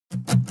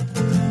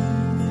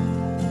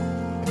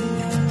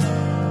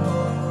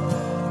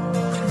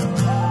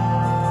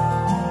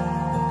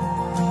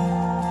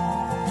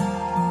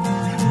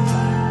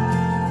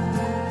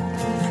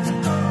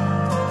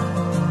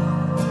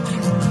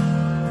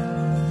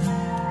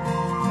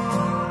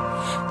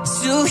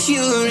Do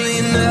you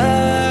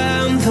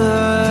remember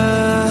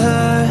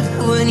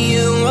when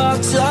you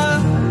walked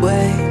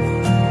away?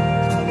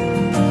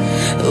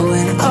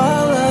 When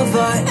all of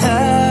our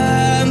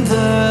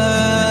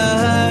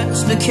embers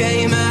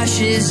became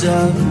ashes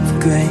of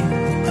grey.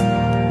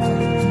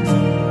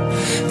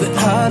 But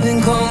I've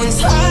been going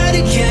time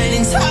again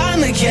and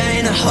time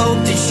again. I hope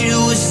that you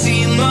would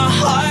see my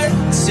heart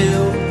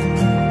too.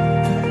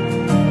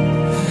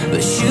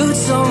 But you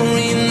don't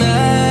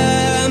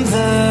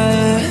remember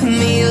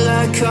me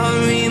like I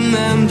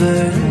remember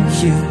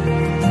you.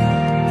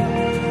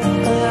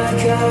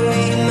 Like I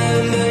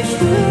remember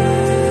you.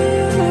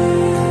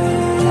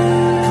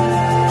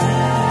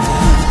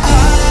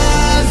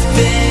 I've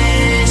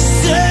been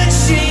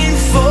searching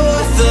for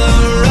the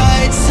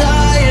right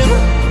time,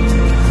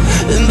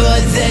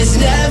 but there's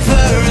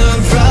never a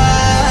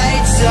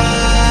right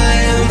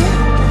time,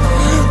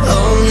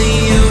 only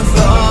a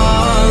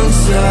wrong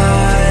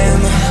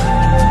time.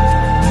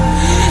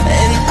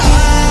 And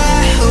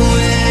I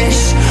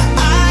wish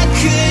I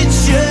could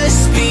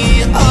just be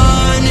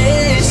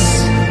honest.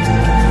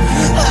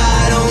 I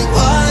don't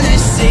wanna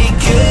say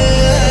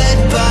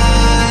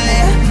goodbye.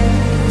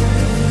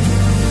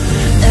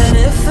 And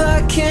if I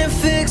can't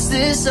fix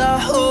this, I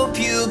hope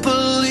you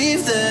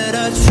believe that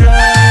I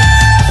tried.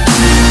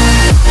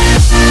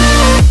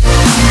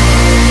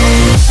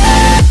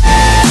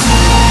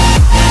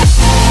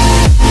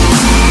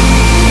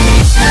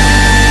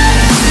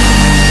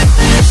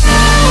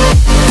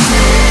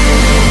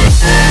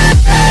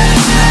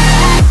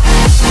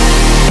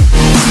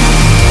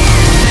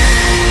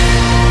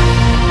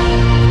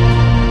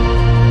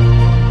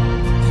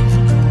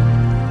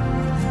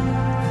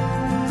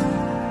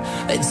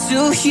 Do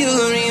you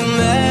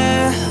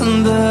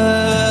remember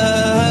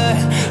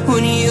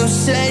when you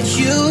said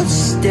you'd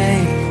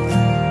stay?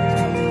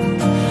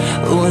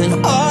 When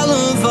all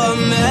of our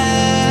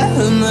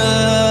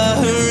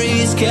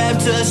memories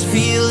kept us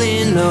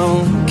feeling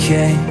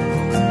okay.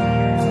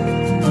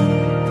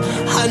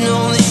 I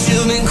know that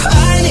you've been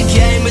crying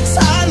again, but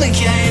time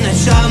again I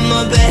tried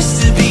my best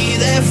to be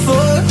there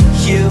for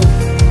you.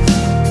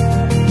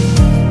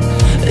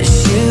 But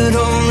you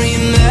don't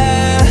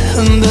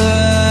remember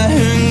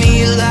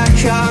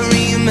like I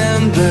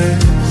remember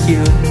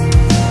you.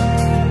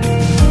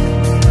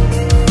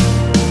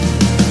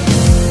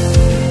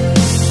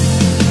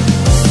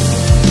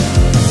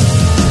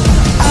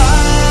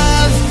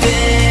 I've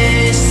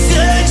been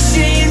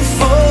searching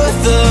for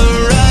the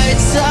right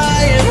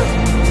time,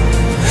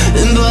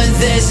 but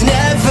there's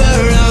never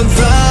a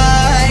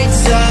right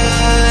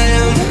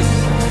time,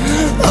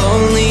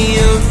 only a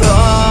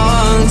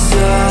wrong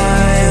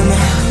time.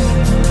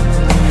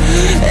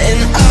 And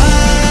I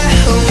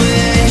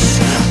wish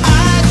I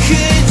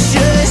could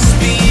just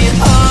be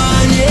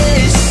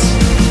honest.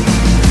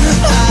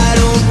 I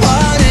don't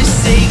wanna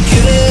say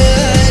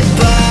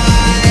goodbye.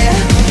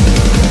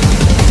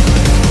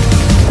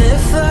 And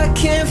if I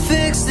can't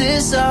fix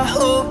this, I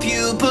hope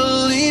you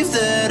believe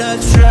that I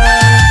tried.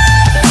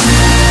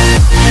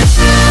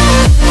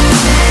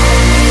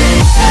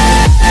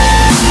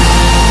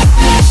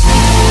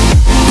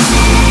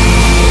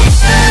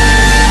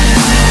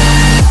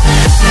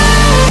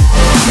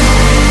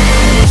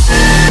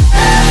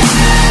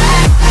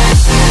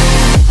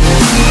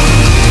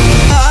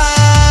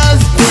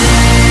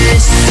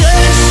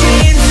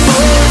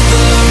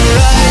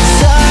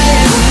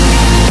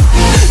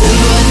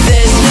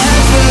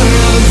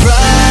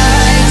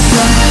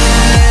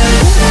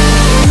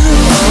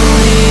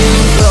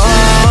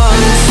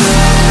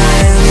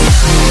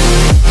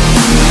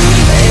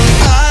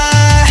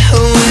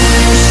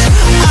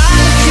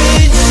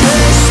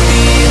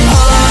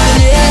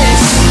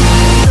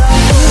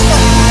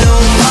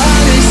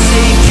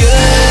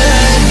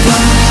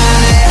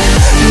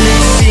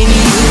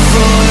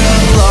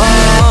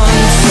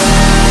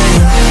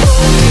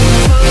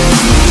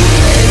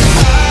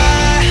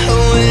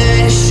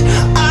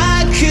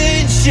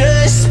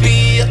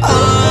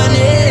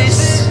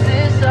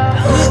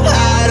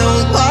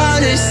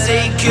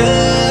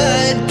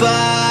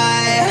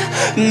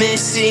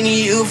 Missing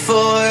you for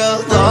a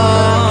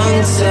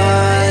long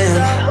time.